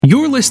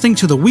You're listening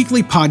to the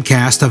weekly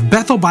podcast of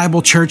Bethel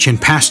Bible Church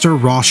and Pastor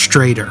Ross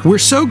Strader. We're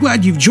so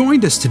glad you've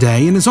joined us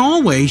today, and as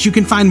always, you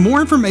can find more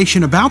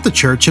information about the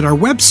church at our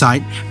website,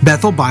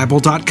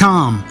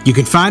 bethelbible.com. You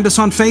can find us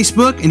on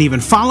Facebook and even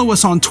follow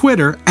us on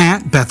Twitter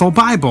at Bethel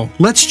Bible.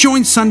 Let's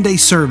join Sunday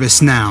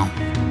service now.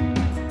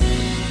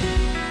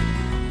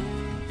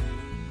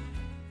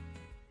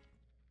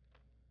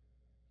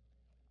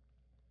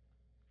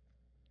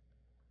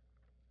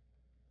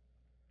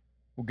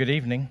 Well, good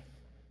evening.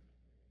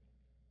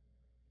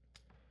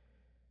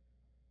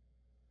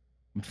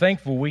 I'm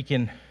thankful we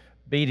can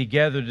be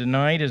together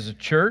tonight as a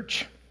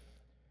church.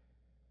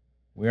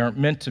 We aren't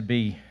meant to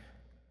be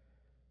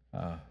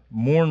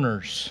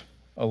mourners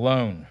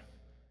alone.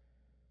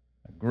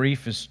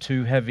 Grief is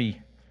too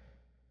heavy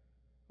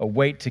a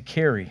weight to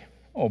carry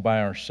all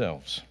by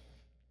ourselves.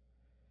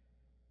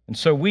 And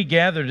so we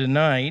gather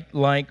tonight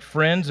like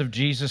friends of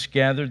Jesus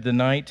gathered the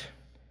night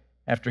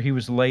after he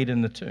was laid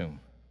in the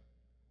tomb.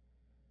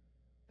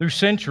 Through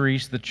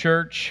centuries, the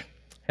church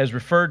has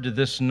referred to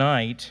this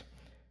night,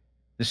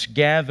 this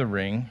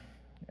gathering,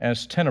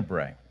 as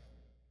tenebrae.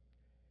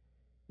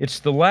 It's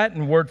the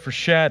Latin word for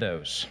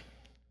shadows.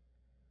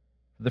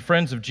 The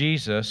friends of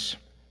Jesus,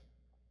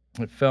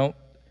 it felt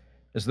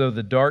as though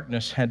the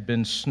darkness had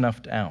been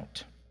snuffed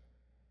out.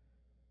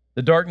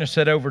 The darkness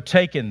had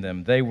overtaken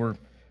them. They were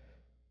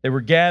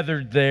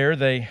gathered there.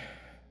 They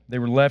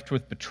were left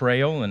with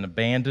betrayal and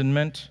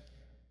abandonment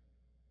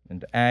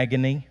and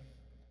agony.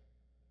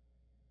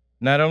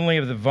 Not only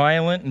of the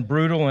violent and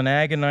brutal and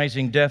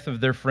agonizing death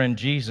of their friend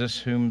Jesus,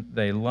 whom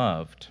they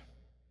loved,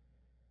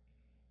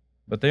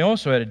 but they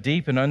also had a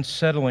deep and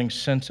unsettling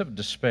sense of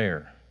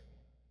despair,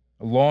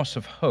 a loss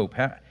of hope.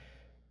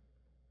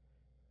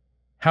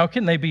 How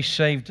can they be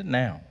saved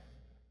now?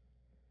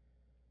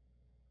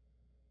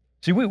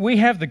 See, we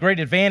have the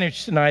great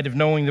advantage tonight of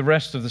knowing the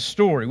rest of the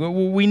story.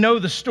 We know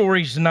the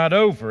story's not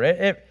over.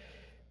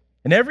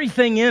 And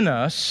everything in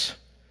us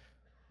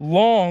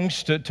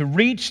longs to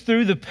reach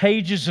through the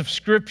pages of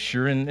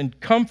Scripture and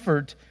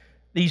comfort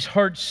these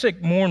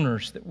heart-sick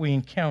mourners that we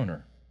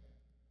encounter.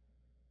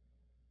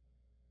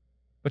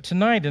 But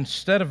tonight,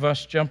 instead of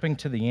us jumping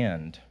to the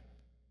end,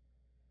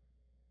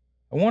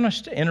 I want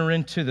us to enter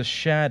into the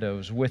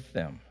shadows with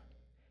them.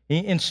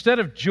 Instead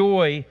of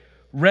joy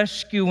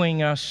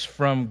rescuing us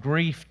from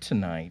grief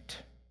tonight,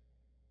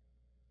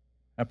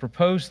 I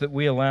propose that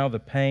we allow the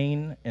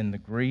pain and the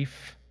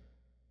grief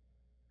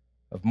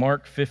of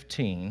Mark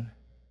 15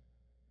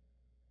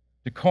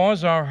 to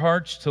cause our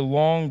hearts to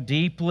long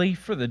deeply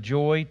for the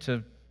joy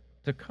to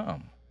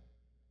come.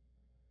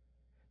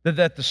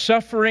 That the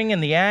suffering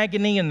and the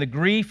agony and the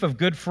grief of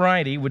Good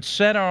Friday would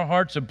set our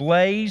hearts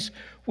ablaze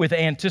with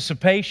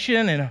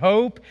anticipation and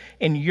hope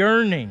and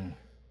yearning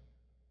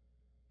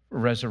for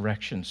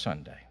Resurrection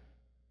Sunday.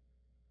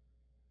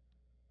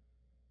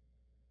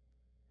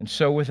 And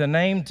so, with an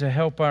aim to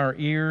help our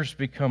ears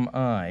become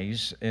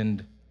eyes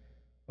and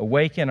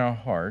awaken our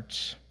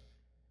hearts,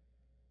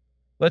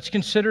 let's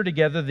consider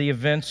together the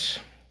events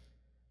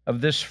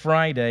of this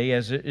Friday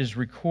as it is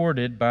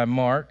recorded by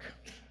Mark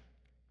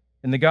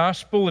in the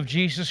Gospel of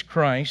Jesus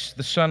Christ,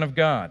 the Son of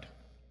God,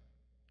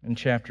 in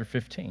chapter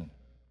 15.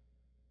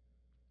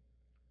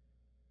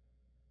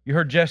 You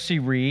heard Jesse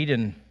read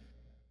in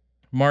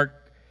Mark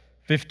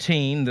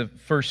 15, the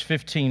first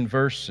 15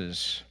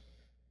 verses.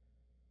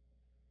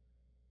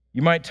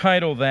 You might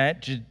title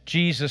that,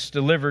 Jesus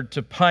Delivered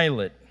to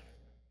Pilate.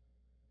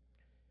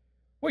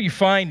 What you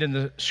find in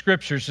the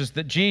Scriptures is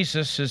that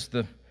Jesus is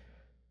the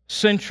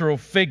central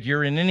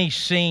figure in any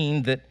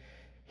scene that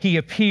he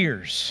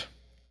appears.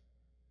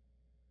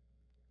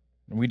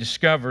 And we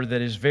discover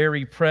that his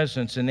very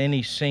presence in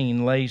any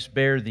scene lays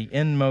bare the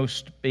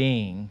inmost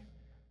being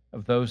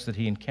of those that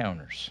he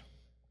encounters.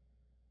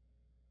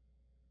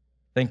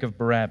 Think of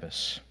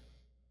Barabbas.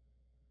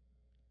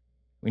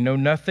 We know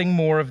nothing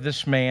more of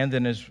this man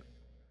than is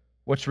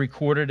what's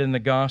recorded in the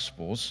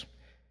Gospels.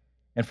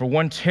 And for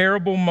one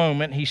terrible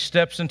moment, he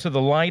steps into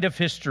the light of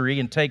history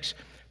and takes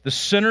the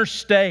center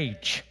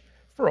stage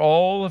for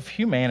all of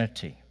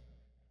humanity.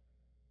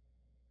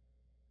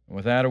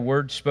 Without a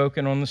word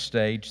spoken on the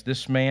stage,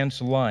 this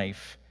man's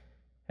life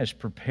has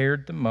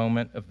prepared the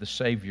moment of the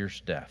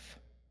Savior's death.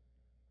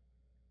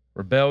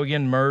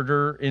 Rebellion,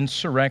 murder,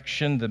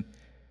 insurrection,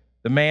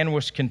 the man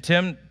was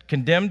condemned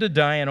to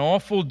die an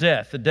awful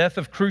death, the death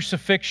of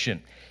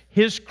crucifixion.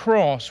 His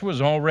cross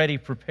was already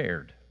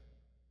prepared.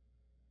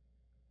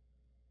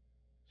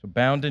 So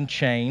bound in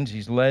chains,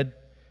 he's led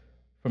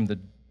from the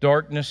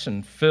darkness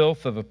and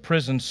filth of a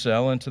prison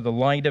cell into the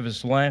light of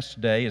his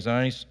last day, his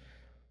eyes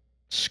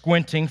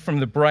squinting from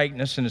the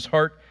brightness and his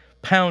heart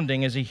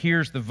pounding as he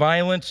hears the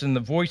violence and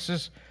the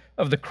voices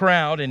of the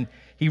crowd, and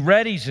he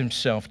readies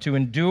himself to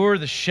endure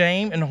the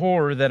shame and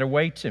horror that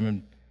awaits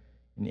him,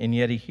 and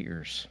yet he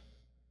hears,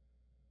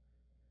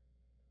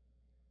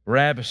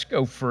 Barabbas,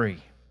 go free.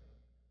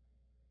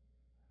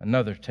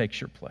 Another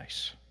takes your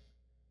place.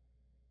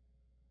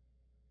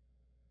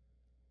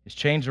 His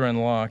chains are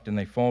unlocked and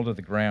they fall to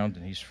the ground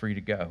and he's free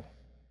to go.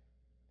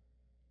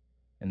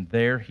 And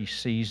there he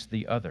sees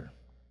the other,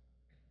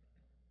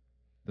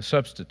 the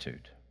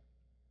substitute.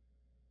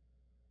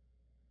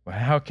 Well,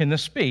 how can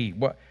this be?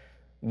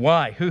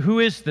 Why? Who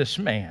is this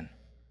man?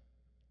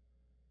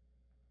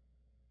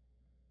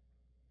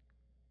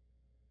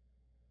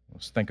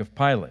 Let's think of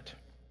Pilate.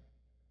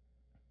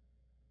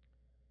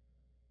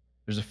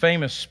 There's a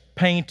famous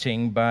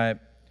painting by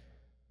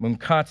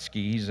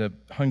Munkatsky. He's a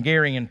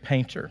Hungarian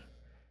painter.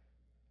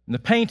 And the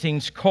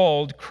painting's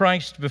called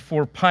Christ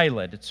Before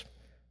Pilate. It's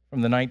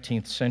from the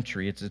 19th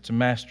century. It's a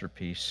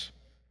masterpiece.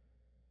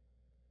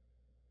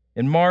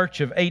 In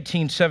March of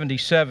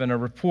 1877, a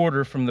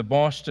reporter from the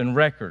Boston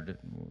Record,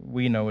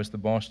 we know as the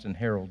Boston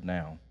Herald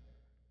now,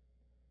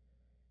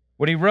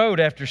 what he wrote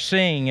after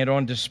seeing it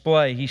on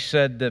display, he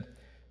said that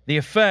the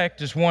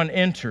effect as one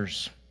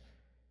enters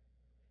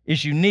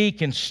is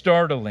unique and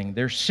startling.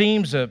 There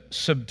seems a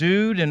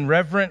subdued and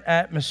reverent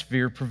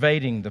atmosphere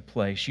pervading the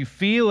place. You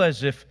feel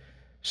as if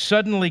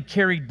suddenly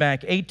carried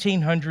back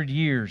 1,800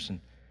 years and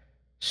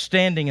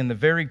standing in the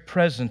very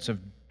presence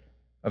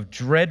of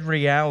dread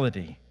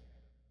reality,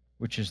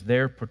 which is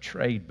there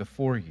portrayed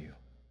before you.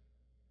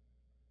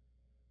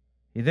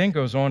 He then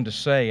goes on to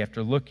say,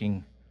 after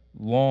looking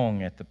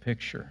long at the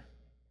picture,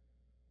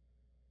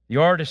 the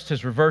artist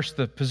has reversed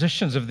the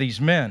positions of these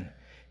men.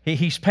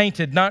 He's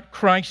painted not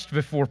Christ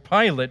before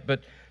Pilate,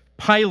 but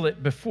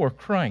Pilate before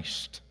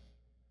Christ.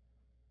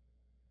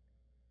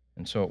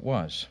 And so it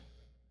was.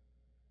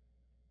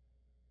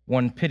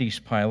 One pities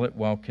Pilate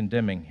while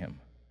condemning him.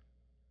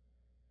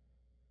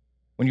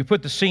 When you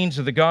put the scenes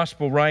of the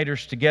gospel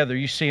writers together,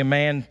 you see a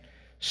man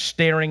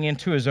staring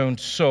into his own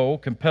soul,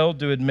 compelled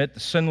to admit the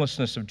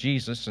sinlessness of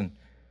Jesus, and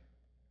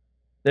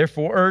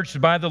therefore urged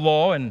by the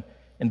law and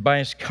by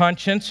his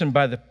conscience and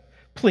by the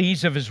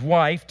pleas of his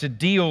wife to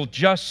deal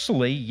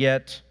justly,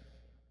 yet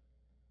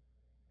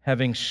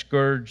having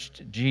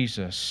scourged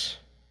Jesus,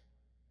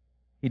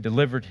 he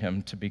delivered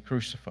him to be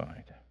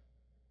crucified.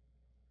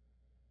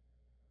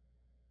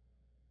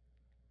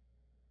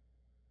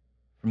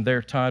 From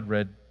there, Todd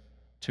read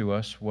to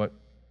us what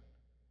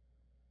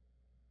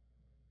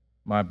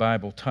my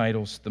Bible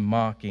titles The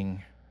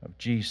Mocking of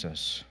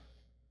Jesus.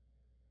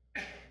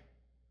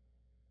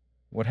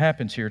 What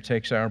happens here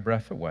takes our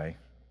breath away.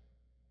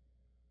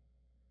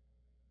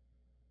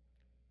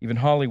 Even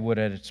Hollywood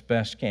at its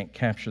best can't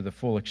capture the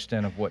full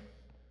extent of what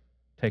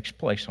takes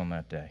place on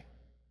that day.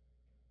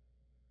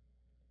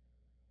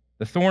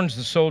 The thorns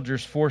the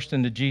soldiers forced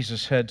into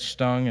Jesus' head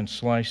stung and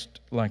sliced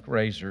like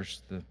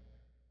razors. The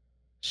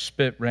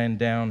spit ran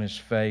down his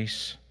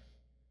face.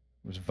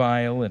 It was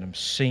vile and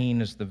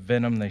obscene as the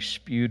venom they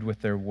spewed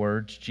with their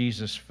words.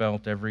 Jesus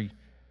felt every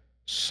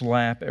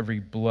slap, every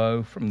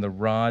blow from the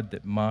rod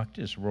that mocked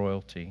his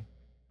royalty.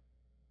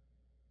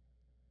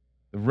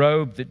 The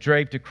robe that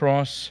draped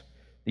across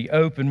the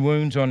open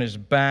wounds on his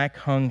back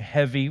hung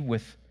heavy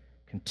with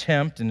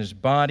contempt, and his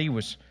body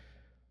was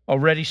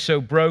already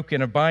so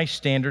broken, a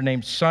bystander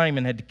named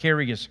Simon had to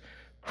carry his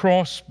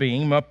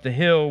crossbeam up the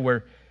hill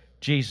where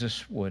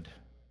Jesus would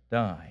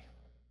die.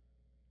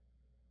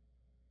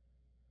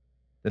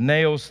 The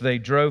nails they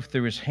drove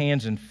through his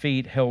hands and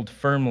feet held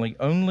firmly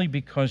only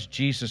because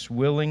Jesus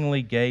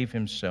willingly gave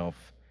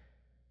himself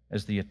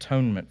as the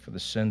atonement for the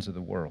sins of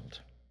the world.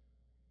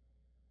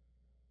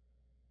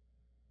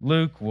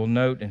 Luke will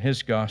note in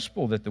his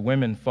gospel that the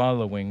women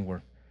following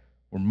were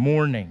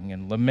mourning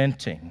and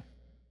lamenting.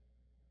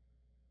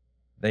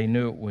 They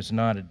knew it was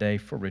not a day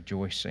for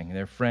rejoicing.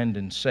 Their friend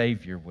and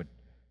Savior would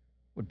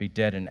be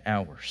dead in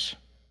hours,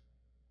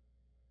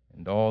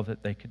 and all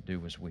that they could do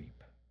was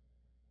weep.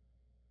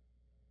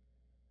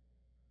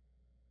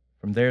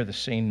 From there, the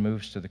scene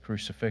moves to the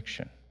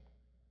crucifixion.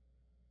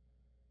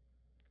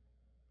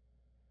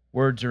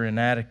 Words are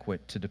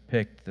inadequate to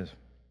depict the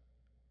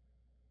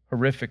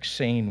horrific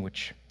scene,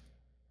 which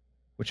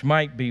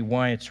might be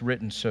why it's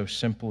written so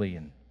simply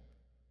and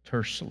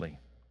tersely.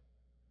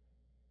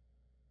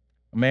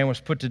 A man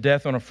was put to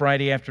death on a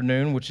Friday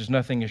afternoon, which is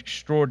nothing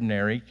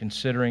extraordinary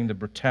considering the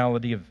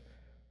brutality of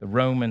the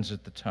Romans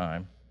at the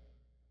time,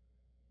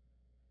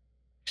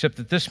 except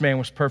that this man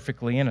was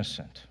perfectly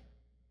innocent.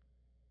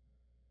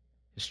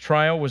 His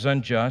trial was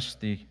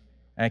unjust, the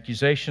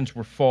accusations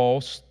were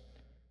false,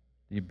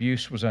 the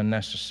abuse was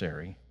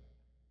unnecessary.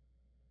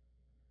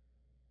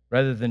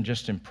 Rather than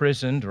just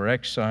imprisoned or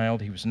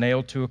exiled, he was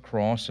nailed to a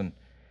cross, and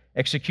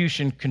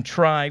execution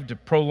contrived to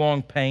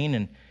prolong pain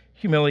and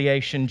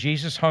humiliation.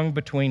 Jesus hung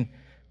between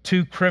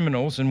two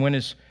criminals, and when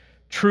his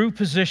true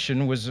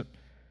position was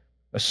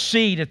a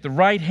seat at the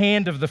right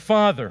hand of the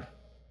Father,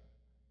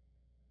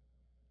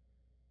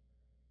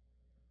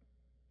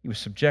 he was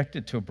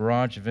subjected to a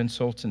barrage of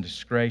insults and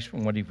disgrace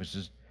when what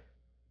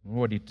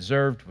he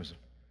deserved was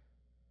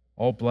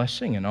all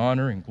blessing and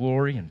honor and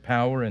glory and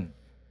power. And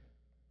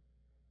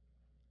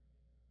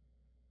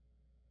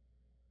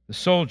the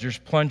soldiers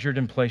plundered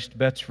and placed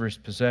bets for his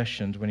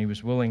possessions when he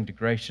was willing to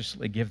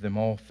graciously give them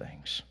all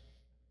things.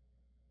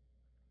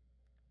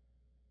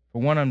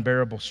 For one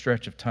unbearable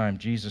stretch of time,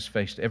 Jesus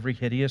faced every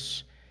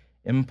hideous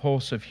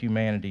impulse of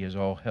humanity as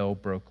all hell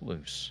broke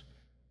loose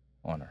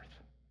on earth.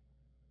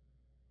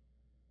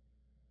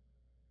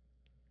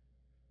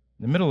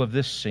 In the middle of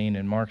this scene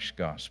in Mark's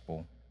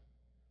Gospel,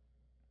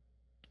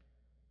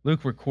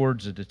 Luke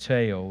records a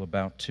detail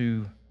about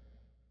two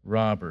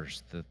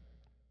robbers, the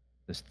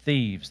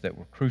thieves that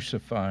were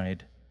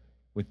crucified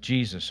with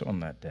Jesus on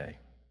that day.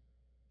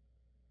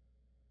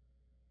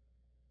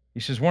 He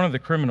says one of the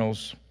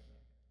criminals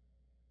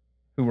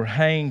who were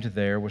hanged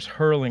there was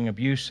hurling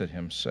abuse at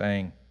him,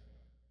 saying,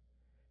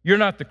 "You're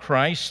not the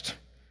Christ.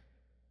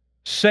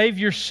 Save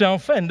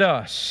yourself and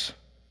us."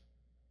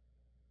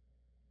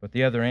 But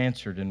the other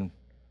answered and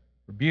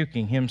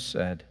rebuking him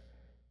said,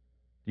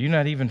 "Do you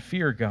not even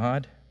fear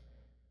God,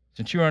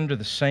 since you are under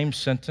the same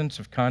sentence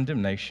of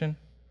condemnation?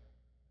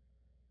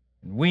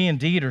 And we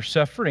indeed are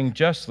suffering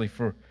justly,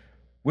 for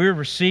we're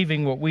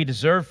receiving what we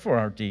deserve for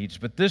our deeds,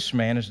 but this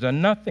man has done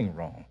nothing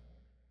wrong."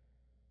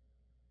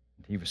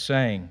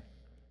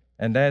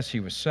 And as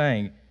he was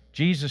saying,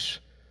 "Jesus,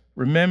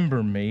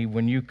 remember me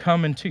when you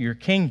come into your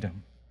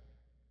kingdom."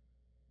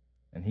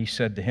 And he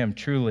said to him,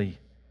 "Truly,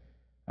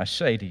 I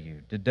say to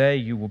you, today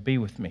you will be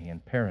with me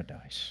in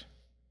paradise."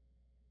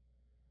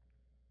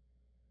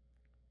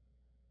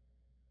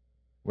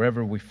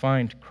 Wherever we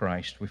find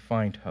Christ, we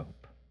find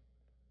hope.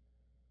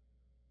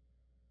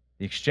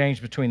 The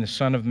exchange between the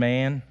Son of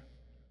Man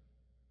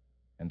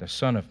and the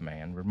Son of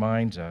Man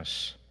reminds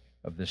us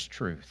of this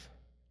truth.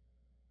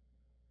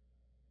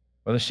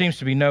 While there seems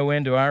to be no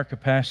end to our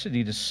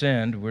capacity to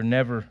sin, we're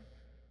never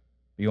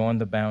beyond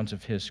the bounds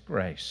of His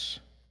grace.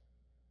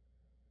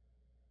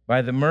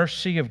 By the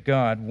mercy of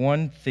God,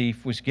 one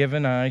thief was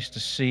given eyes to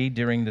see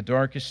during the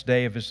darkest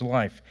day of his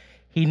life.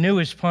 He knew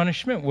his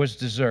punishment was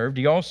deserved.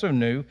 He also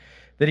knew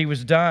that he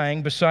was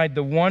dying beside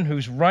the one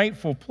whose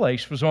rightful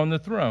place was on the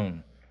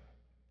throne.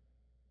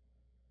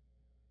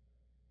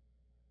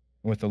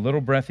 With the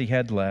little breath he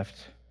had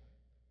left,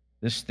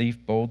 this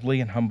thief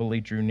boldly and humbly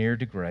drew near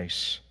to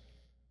grace,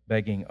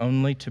 begging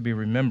only to be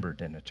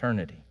remembered in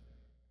eternity.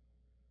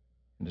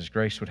 And as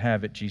grace would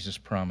have it, Jesus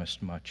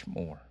promised much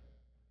more.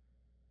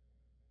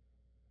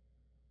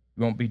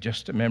 "You won't be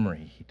just a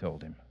memory," he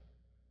told him.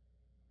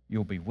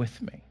 "You'll be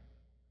with me."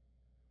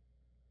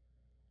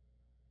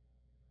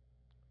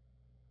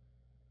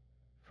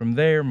 From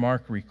there,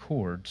 Mark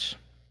records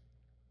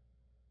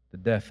the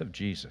death of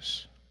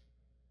Jesus.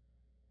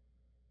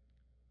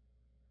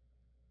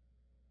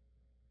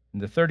 In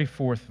the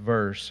 34th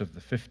verse of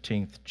the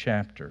 15th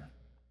chapter,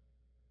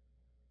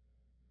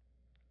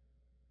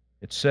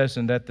 it says,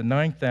 "And at the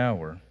 9th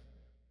hour,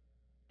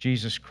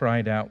 Jesus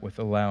cried out with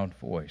a loud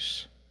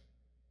voice,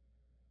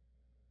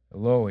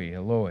 'Eloi,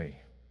 Eloi,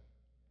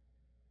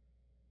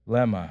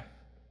 lema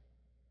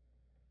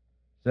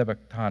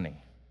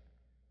sabachthani,'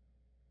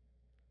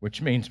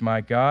 which means,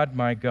 my God,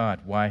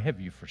 why have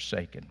you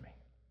forsaken me?"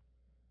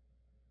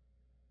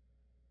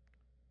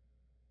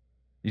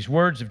 These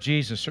words of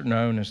Jesus are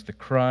known as the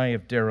cry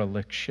of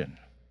dereliction,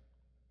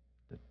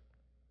 the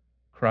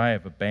cry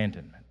of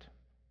abandonment.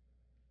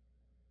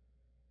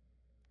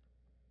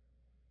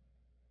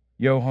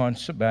 Johann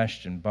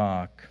Sebastian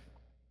Bach,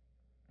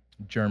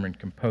 German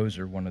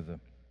composer, one of the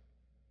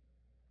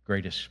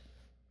greatest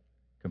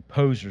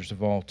composers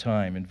of all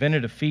time,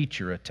 invented a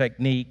feature, a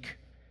technique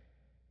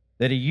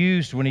that he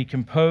used when he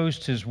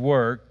composed his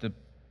work,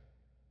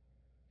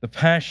 the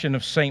Passion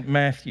of St.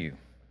 Matthew.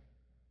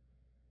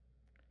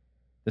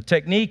 The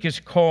technique is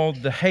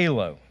called the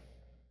halo.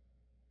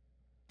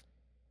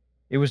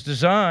 It was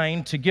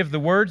designed to give the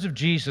words of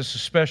Jesus a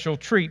special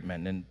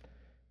treatment, and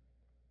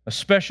a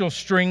special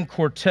string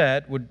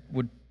quartet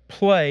would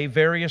play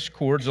various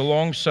chords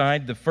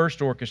alongside the first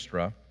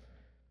orchestra.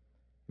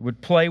 It would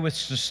play with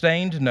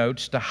sustained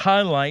notes to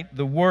highlight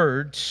the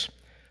words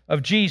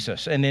of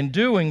Jesus. And in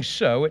doing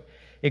so,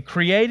 it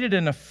created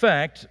an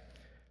effect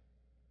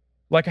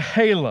like a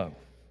halo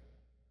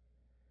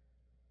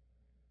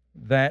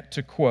that,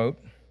 to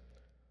quote,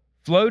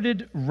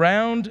 "floated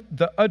round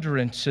the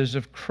utterances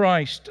of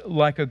Christ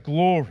like a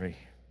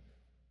glory."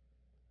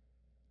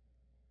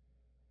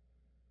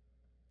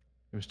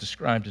 It was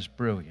described as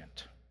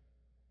brilliant.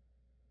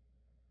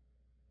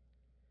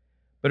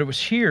 But it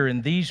was here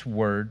in these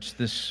words,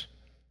 this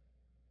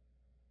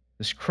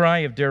cry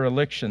of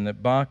dereliction,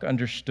 that Bach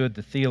understood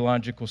the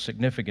theological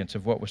significance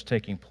of what was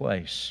taking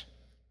place.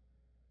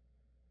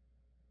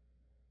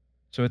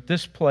 So at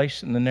this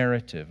place in the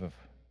narrative of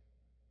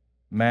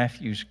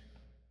Matthew's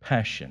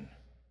Passion,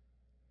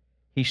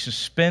 he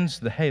suspends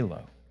the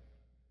halo.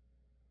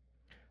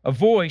 A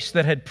voice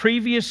that had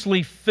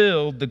previously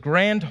filled the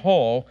grand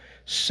hall,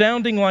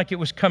 sounding like it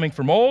was coming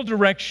from all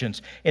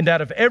directions and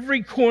out of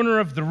every corner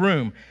of the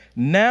room,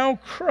 now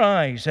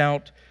cries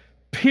out,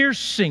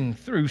 piercing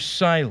through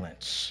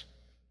silence,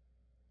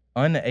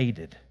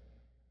 unaided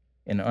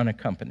and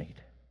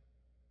unaccompanied.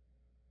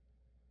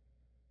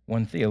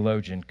 One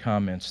theologian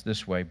comments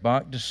this way: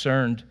 Bach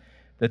discerned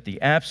that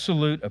the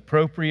absolute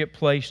appropriate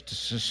place to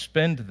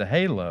suspend the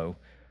halo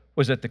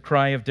was at the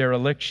cry of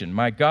dereliction.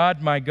 My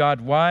God,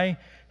 why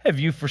have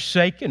you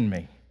forsaken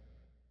me?"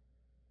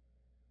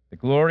 The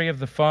glory of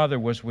the Father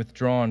was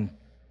withdrawn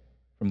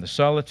from the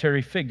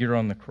solitary figure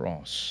on the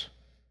cross.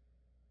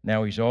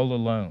 Now he's all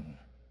alone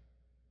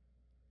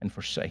and and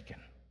forsaken.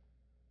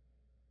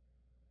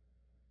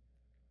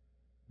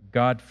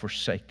 God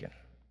forsaken.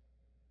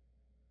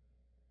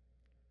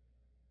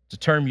 It's a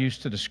term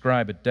used to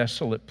describe a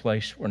desolate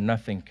place where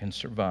nothing can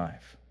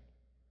survive.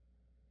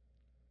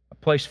 A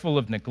place full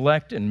of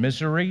neglect and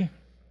misery,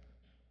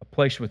 a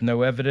place with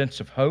no evidence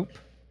of hope.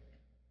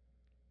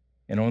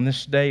 And on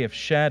this day of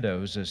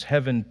shadows, as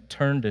heaven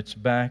turned its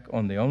back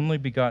on the only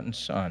begotten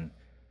Son,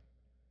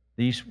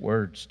 these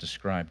words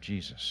describe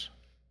Jesus.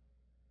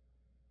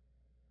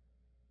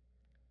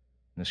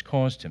 And this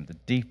caused him the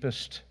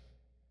deepest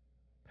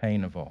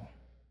pain of all.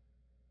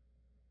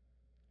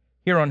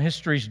 Here on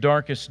history's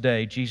darkest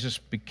day, Jesus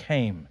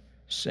became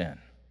sin.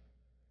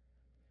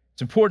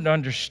 It's important to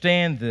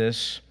understand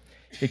this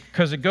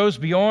because it goes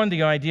beyond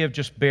the idea of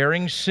just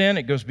bearing sin.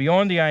 It goes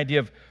beyond the idea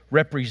of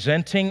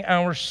representing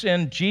our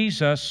sin.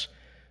 Jesus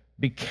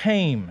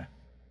became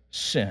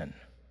sin.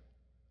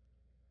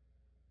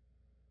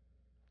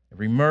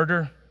 Every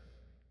murder,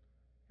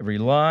 every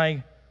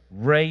lie,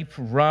 rape,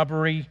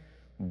 robbery,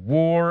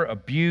 war,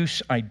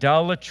 abuse,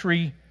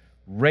 idolatry,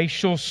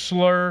 racial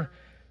slur,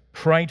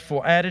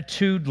 prideful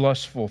attitude,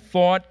 lustful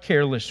thought,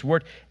 careless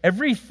word,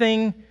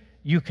 everything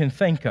you can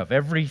think of,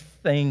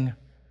 everything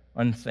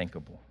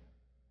unthinkable.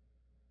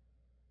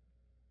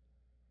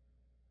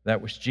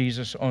 That was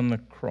Jesus on the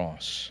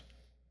cross,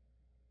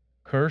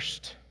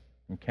 cursed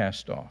and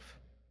cast off.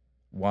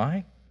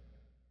 Why?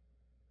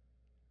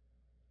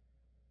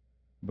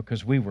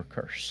 Because we were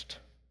cursed.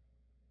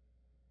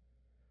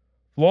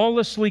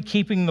 Flawlessly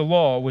keeping the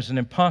law was an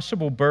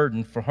impossible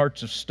burden for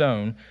hearts of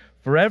stone,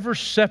 forever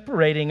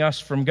separating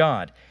us from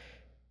God.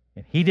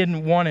 And He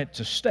didn't want it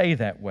to stay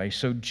that way.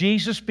 So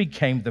Jesus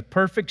became the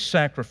perfect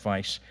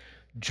sacrifice,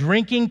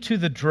 drinking to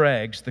the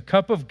dregs the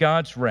cup of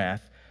God's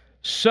wrath,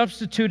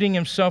 substituting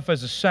Himself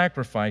as a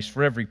sacrifice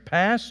for every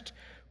past,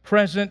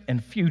 present,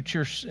 and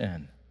future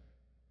sin,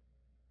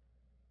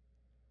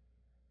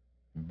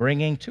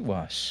 bringing to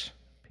us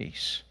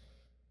peace.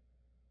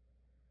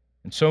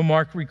 And so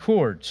Mark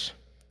records,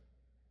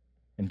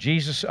 and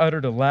Jesus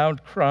uttered a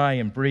loud cry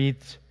and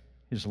breathed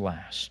His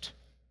last.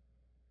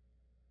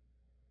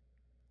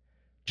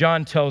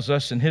 John tells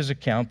us in his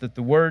account that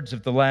the words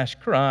of the last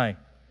cry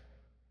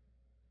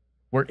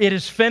were, "It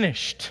is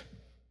finished."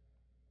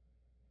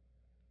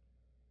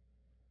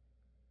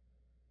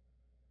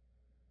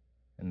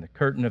 And the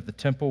curtain of the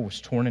temple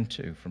was torn in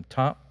two from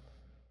top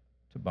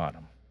to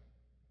bottom.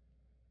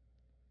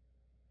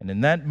 And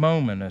in that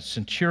moment, a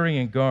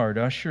centurion guard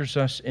ushers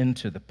us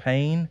into the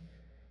pain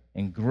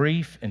and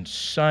grief and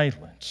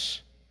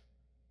silence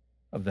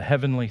of the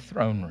heavenly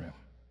throne room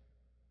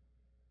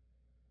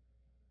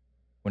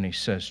when he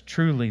says,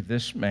 "Truly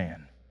this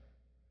man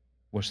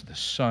was the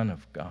Son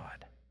of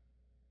God."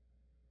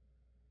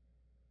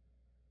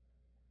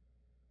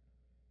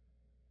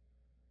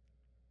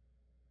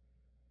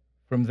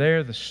 From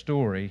there, the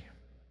story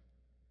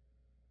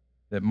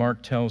that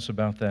Mark tells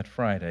about that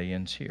Friday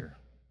ends here.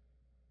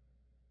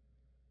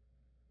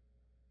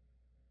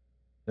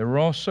 There were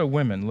also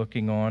women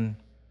looking on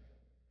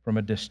from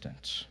a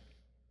distance,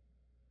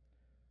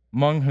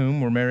 among whom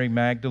were Mary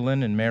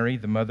Magdalene and Mary,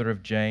 the mother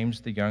of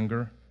James the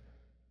younger,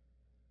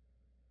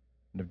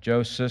 and of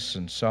Joseph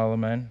and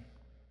Salome.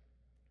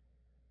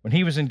 When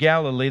he was in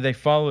Galilee, they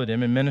followed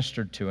him and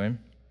ministered to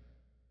him.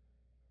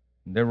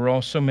 There were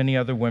also many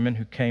other women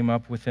who came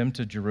up with him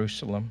to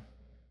Jerusalem.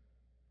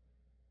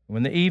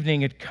 When the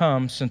evening had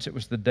come, since it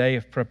was the day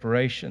of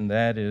preparation,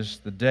 that is,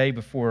 the day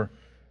before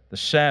the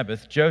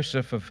Sabbath,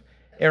 Joseph of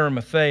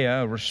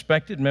Arimathea, a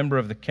respected member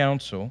of the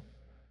council,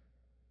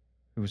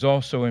 who was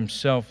also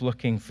himself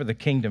looking for the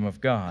kingdom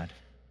of God,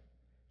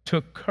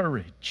 took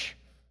courage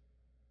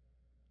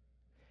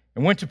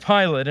and went to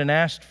Pilate and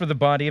asked for the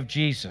body of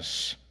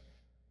Jesus.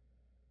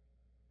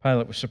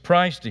 Pilate was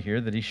surprised to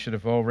hear that he should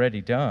have already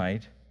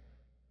died.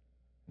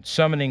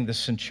 Summoning the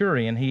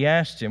centurion, he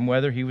asked him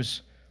whether he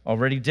was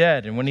already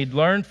dead. And when he'd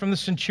learned from the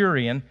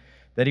centurion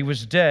that he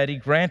was dead, he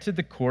granted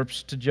the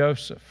corpse to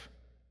Joseph.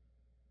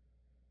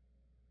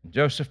 And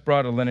Joseph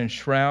brought a linen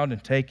shroud,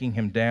 and taking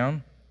him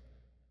down,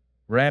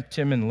 wrapped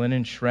him in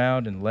linen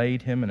shroud and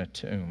laid him in a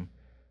tomb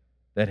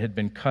that had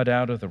been cut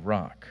out of the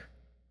rock.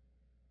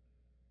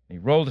 He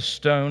rolled a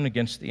stone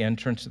against the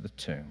entrance of the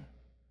tomb.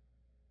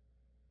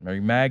 Mary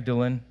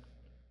Magdalene,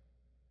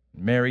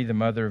 Mary, the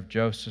mother of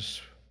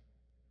Joseph,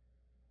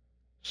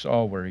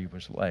 saw where he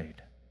was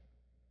laid.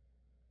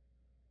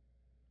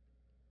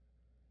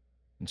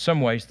 In some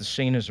ways, the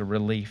scene is a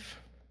relief.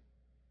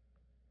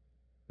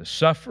 The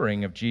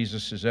suffering of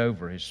Jesus is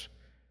over. His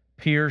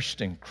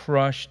pierced and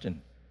crushed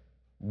and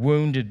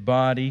wounded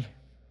body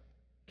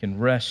can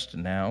rest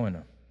now in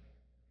a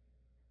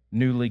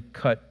newly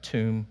cut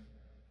tomb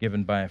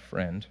given by a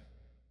friend.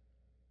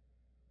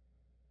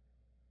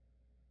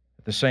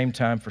 At the same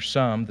time, for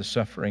some, the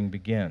suffering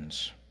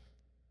begins.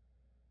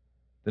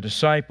 The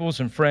disciples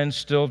and friends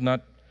still have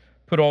not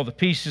put all the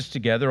pieces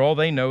together. All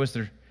they know is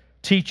their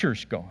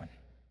teacher's gone.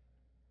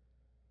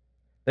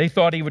 They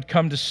thought he would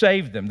come to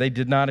save them. They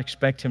did not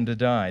expect him to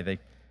die.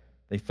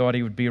 They thought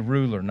he would be a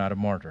ruler, not a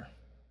martyr.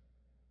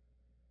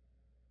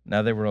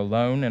 Now they were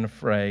alone and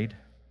afraid,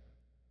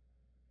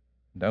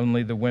 and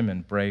only the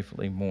women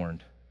bravely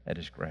mourned at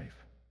his grave.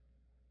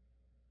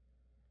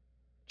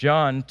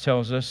 John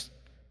tells us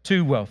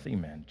two wealthy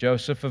men,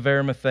 Joseph of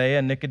Arimathea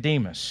and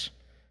Nicodemus,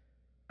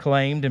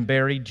 claimed and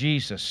buried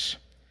Jesus.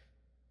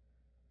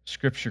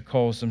 Scripture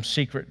calls them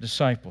secret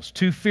disciples,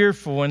 too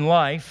fearful in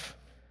life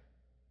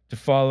to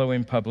follow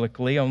him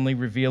publicly, only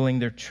revealing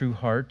their true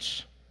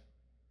hearts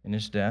in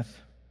his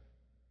death.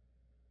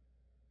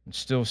 And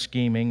still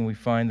scheming, we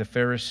find the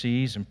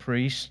Pharisees and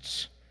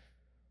priests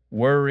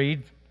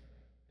worried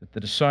that the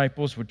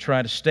disciples would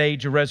try to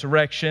stage a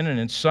resurrection and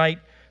incite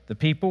the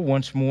people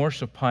once more,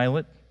 so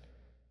Pilate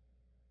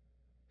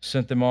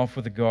sent them off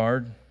with a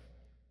guard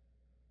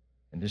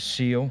and his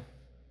seal,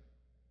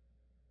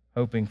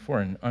 hoping for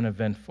an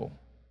uneventful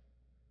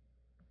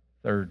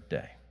third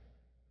day.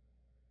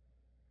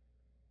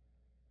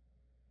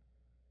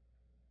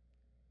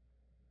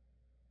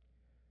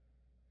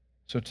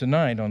 So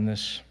tonight, on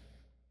this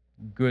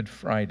Good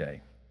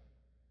Friday,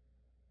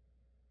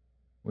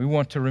 we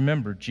want to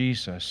remember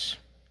Jesus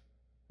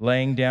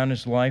laying down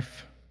his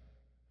life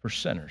for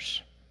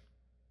sinners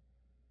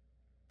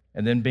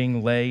and then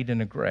being laid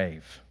in a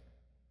grave,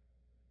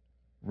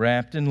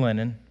 wrapped in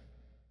linen,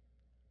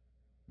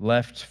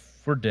 left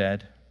for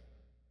dead,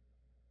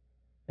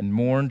 and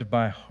mourned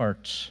by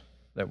hearts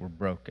that were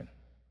broken.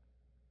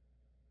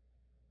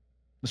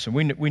 Listen,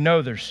 we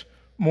know there's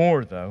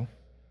more, though.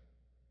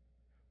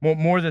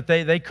 More that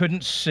they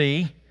couldn't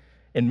see,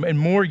 and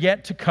more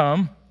yet to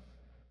come.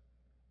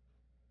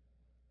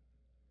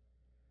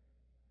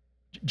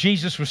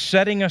 Jesus was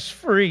setting us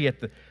free at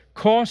the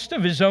cost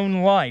of his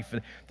own life.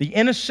 The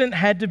innocent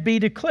had to be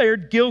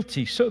declared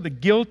guilty so the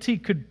guilty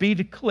could be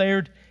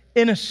declared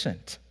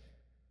innocent.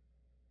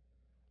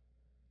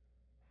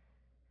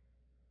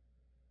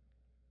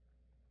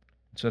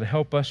 So to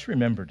help us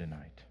remember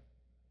tonight,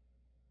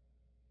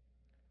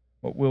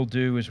 what we'll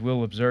do is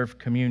we'll observe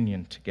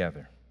communion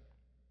together.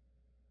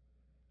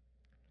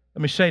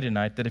 Let me say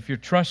tonight that if you're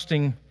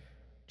trusting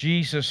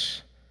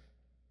Jesus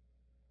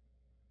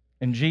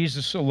and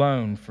Jesus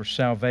alone for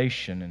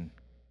salvation and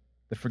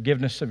the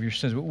forgiveness of your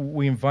sins,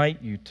 we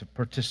invite you to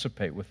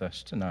participate with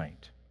us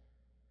tonight.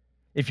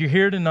 If you're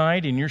here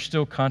tonight and you're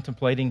still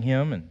contemplating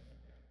him and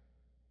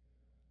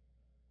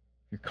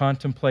you're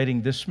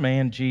contemplating this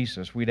man,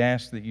 Jesus, we'd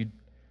ask that you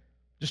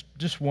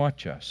just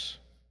watch us.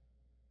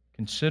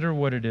 Consider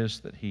what it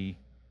is that he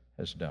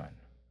has done.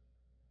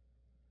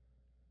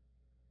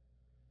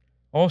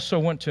 Also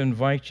want to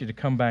invite you to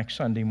come back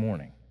Sunday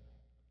morning,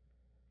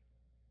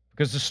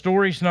 because the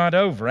story's not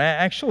over.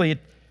 Actually,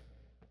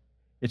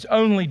 it's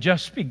only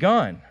just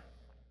begun.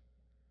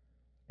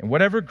 And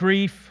whatever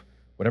grief,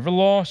 whatever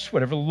loss,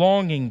 whatever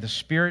longing the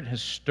Spirit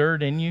has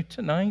stirred in you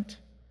tonight,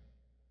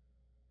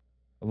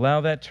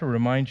 allow that to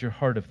remind your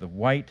heart of the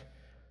white,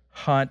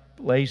 hot,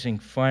 blazing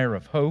fire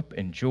of hope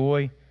and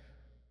joy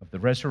of the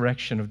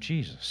resurrection of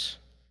Jesus,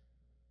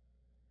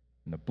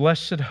 and the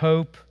blessed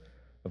hope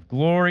of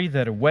glory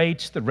that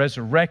awaits the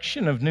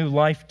resurrection of new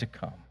life to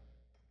come.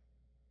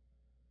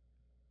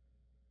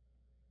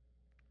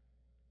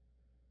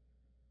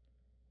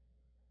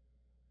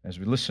 As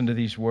we listen to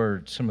these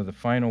words, some of the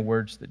final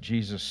words that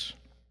Jesus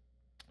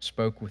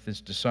spoke with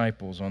his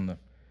disciples on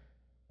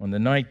the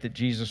night that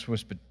Jesus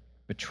was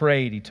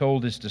betrayed, he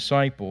told his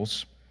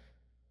disciples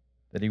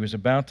that he was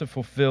about to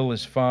fulfill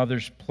his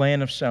Father's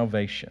plan of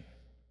salvation.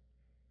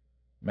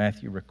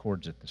 Matthew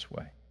records it this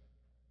way.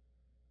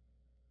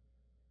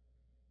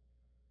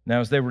 Now,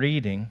 as they were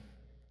eating,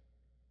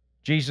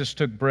 Jesus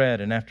took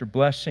bread, and after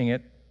blessing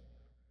it,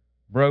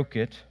 broke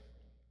it,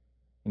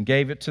 and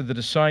gave it to the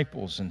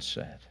disciples and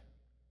said,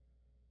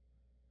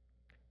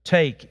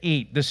 "Take,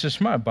 eat, this is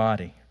my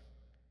body."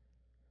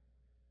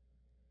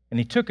 And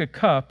he took a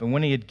cup, and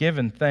when he had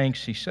given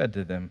thanks, he said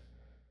to them,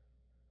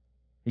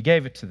 he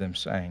gave it to them,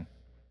 saying,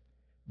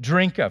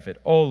 "Drink of it,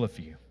 all of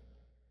you.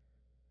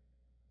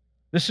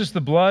 This is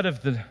the blood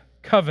of the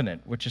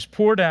covenant, which is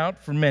poured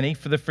out for many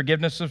for the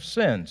forgiveness of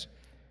sins.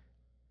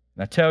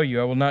 And I tell you,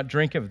 I will not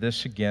drink of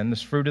this again,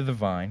 this fruit of the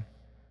vine,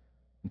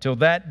 until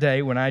that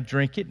day when I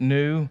drink it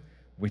new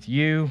with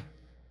you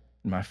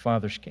in my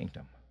Father's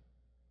kingdom."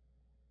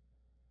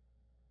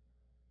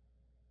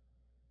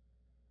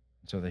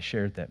 And so they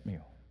shared that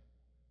meal.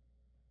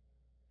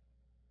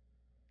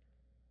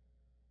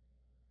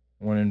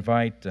 I want to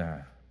invite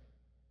the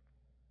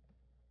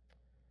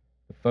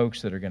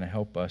folks that are going to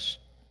help us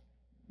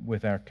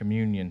with our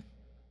communion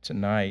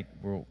tonight.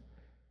 We're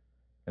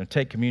going to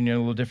take communion a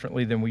little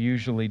differently than we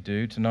usually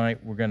do.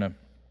 Tonight we're going to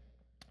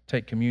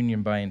take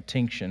communion by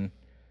intinction,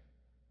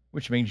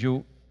 which means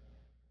you'll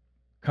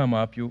come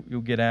up,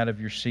 you'll get out of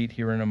your seat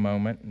here in a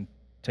moment and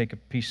take a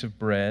piece of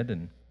bread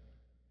and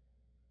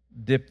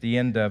dip the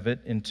end of it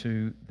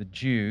into the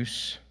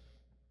juice,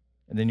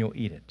 and then you'll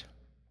eat it.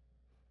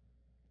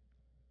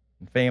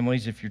 And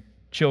families, if your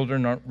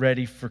children aren't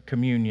ready for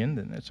communion,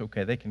 then that's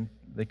okay. They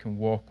can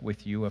walk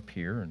with you up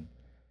here, and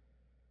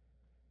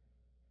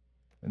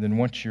then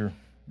once you're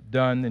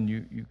done, then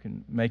you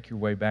can make your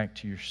way back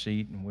to your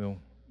seat, and we'll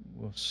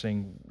we'll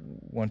sing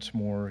once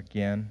more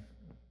again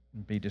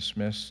and be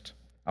dismissed.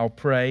 I'll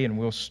pray, and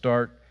we'll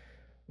start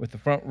with the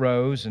front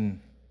rows, and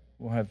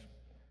we'll have,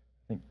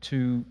 I think,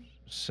 2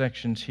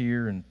 sections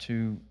here and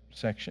 2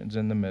 sections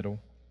in the middle.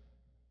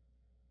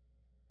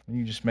 And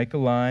you just make a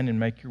line and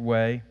make your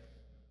way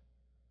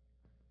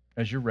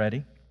as you're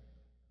ready.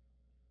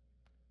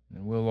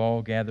 And we'll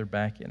all gather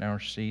back in our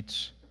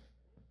seats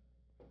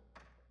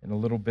in a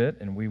little bit,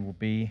 and we will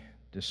be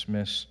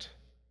dismissed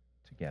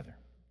together.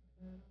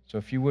 So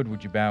if you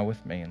would you bow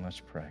with me and let's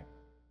pray.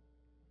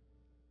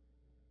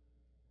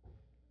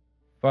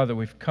 Father,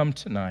 we've come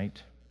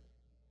tonight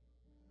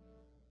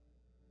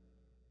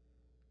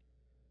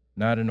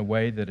not in a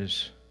way that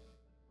is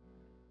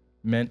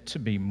meant to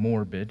be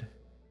morbid,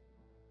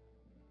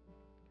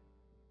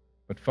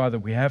 but Father,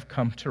 we have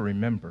come to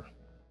remember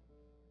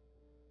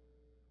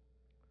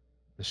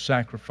the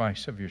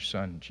sacrifice of your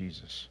Son,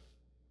 Jesus.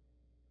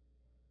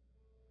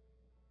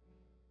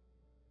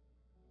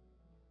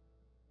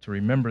 To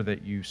remember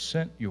that you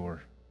sent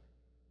your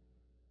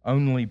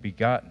only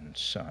begotten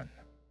Son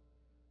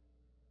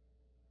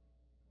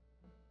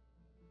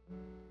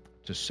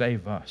to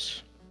save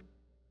us.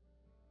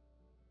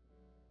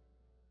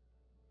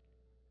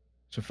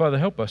 So, Father,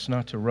 help us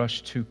not to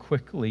rush too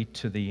quickly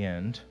to the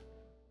end.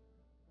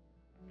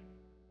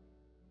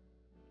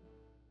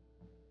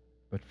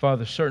 But,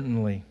 Father,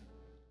 certainly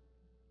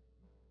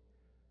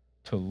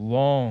to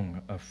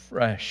long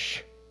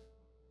afresh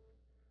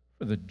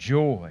for the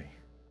joy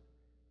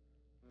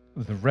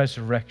of the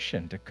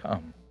resurrection to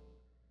come.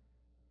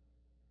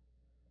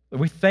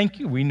 We thank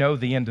you. We know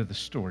the end of the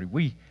story.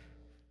 We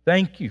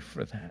thank you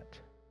for that.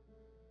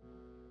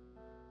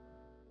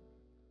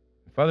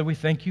 Father, we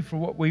thank you for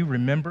what we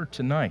remember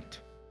tonight.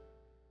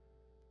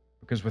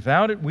 Because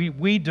without it,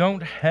 we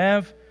don't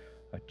have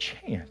a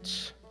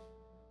chance.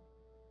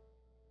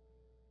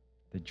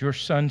 That your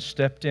Son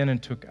stepped in and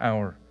took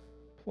our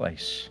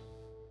place.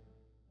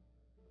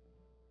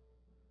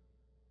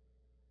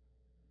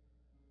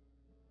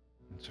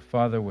 And so,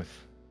 Father, with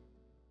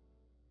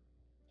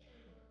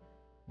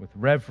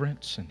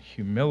reverence and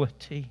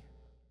humility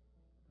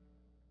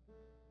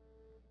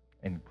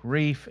and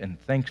grief and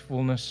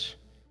thankfulness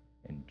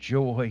and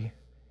joy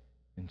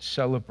and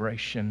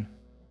celebration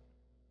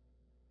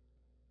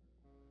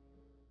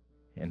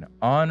and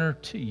honor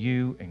to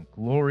you and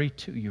glory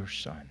to your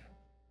Son,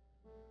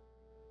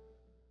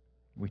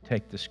 we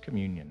take this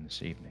communion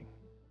this evening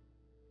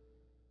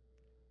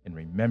in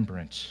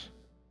remembrance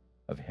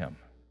of him.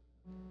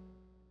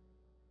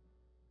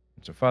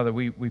 And so, Father,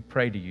 we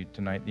pray to you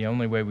tonight the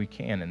only way we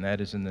can, and that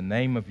is in the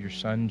name of your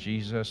Son,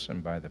 Jesus,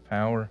 and by the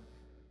power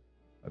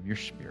of your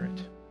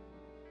Spirit.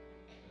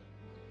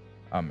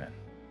 Amen.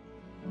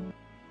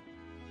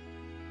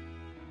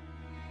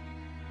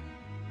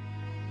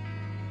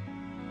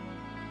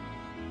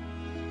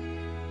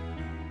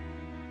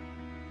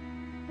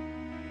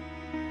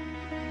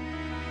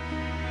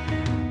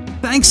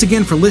 Thanks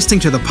again for listening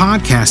to the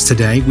podcast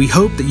today. We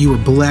hope that you were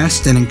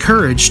blessed and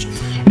encouraged.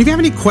 And if you have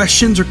any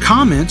questions or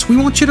comments, we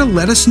want you to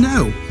let us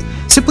know.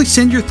 Simply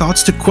send your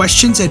thoughts to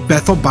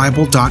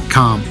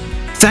questions@bethelbible.com.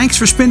 Thanks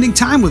for spending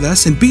time with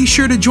us, and be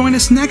sure to join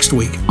us next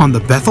week on the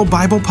Bethel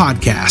Bible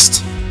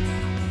Podcast.